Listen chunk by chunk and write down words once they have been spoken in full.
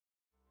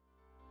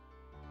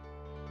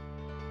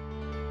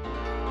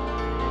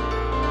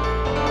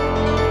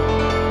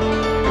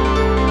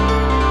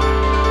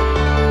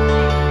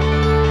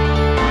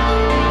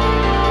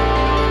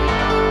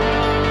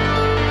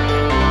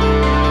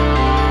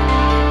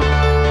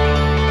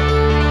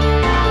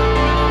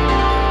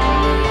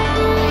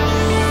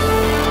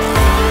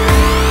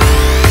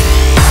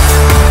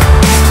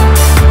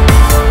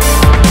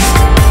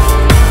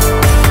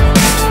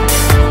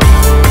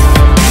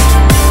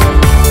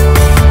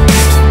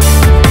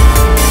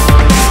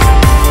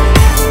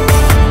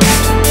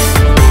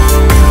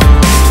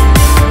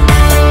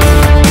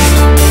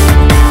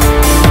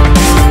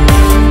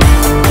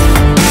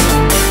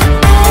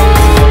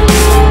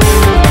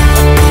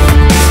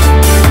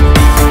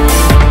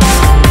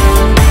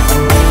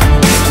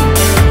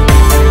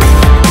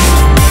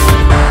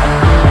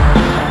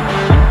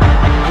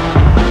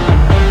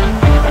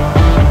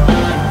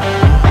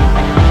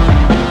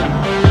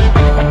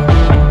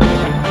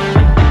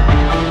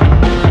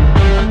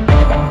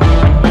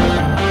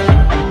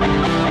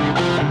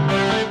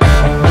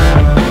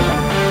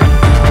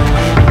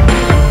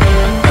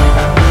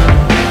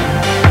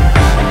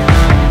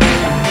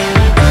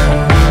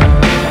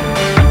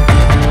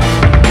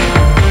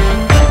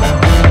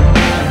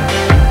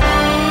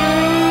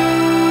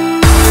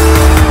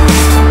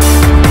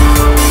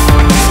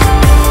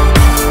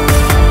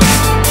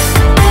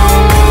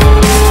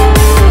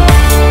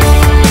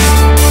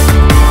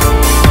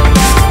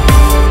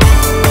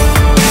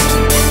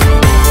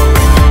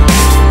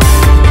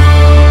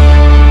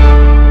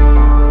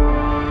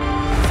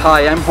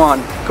Hi, I'm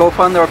Juan,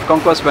 co-founder of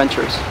Conquest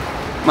Ventures.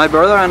 My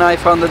brother and I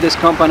founded this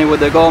company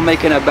with the goal of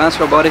making advanced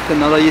robotic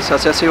technologies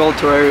accessible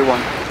to everyone.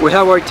 We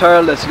have worked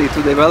tirelessly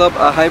to develop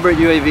a hybrid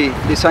UAV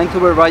designed to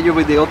provide you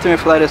with the ultimate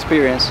flight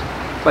experience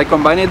by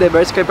combining the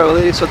diverse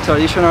capabilities of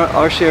traditional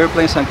RC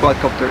airplanes and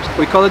quadcopters.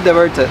 We call it the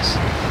Vertex,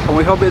 and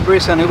we hope it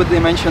brings a new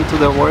dimension to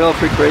the world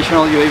of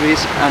recreational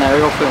UAVs and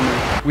aerial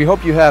filming. We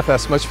hope you have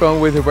as much fun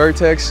with the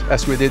Vertex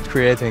as we did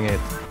creating it.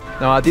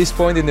 Now at this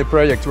point in the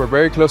project, we're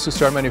very close to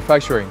start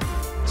manufacturing.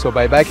 So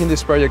by backing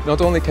this project,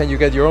 not only can you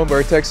get your own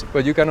Vertex,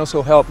 but you can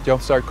also help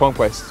jumpstart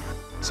Conquest.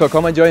 So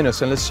come and join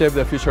us and let's shape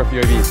the future of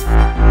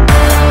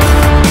UAVs.